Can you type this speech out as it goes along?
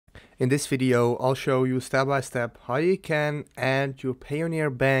In this video, I'll show you step by step how you can add your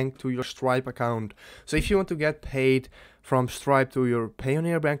Payoneer bank to your Stripe account. So if you want to get paid from Stripe to your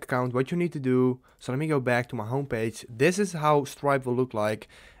Payoneer bank account, what you need to do, so let me go back to my homepage. This is how Stripe will look like.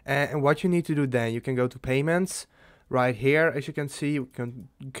 And what you need to do then, you can go to payments. Right here, as you can see, you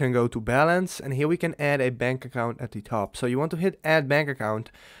can go to balance, and here we can add a bank account at the top. So you want to hit add bank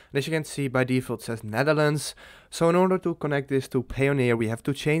account, and as you can see, by default it says Netherlands. So in order to connect this to Payoneer, we have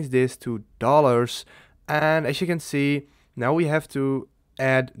to change this to dollars, and as you can see, now we have to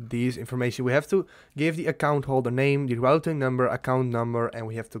add these information. We have to give the account holder name, the routing number, account number, and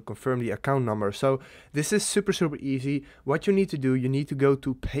we have to confirm the account number. So this is super easy. What you need to do, you need to go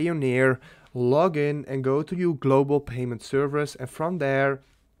to Payoneer, log in and go to your global payment service, and from there,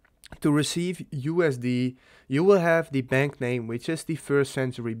 to receive USD, you will have the bank name, which is the First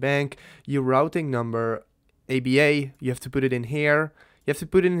Century Bank, your routing number, ABA, you have to put it in here, you have to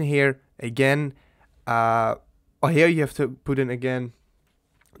put it in here again, here you have to put in again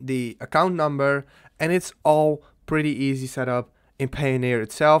the account number, and it's all pretty easy setup in Payoneer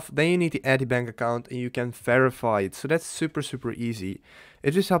itself. Then you need to add the bank account and you can verify it. So that's super easy.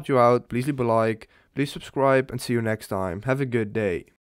 If this helped you out, please leave a like, please subscribe, and see you next time. Have a good day.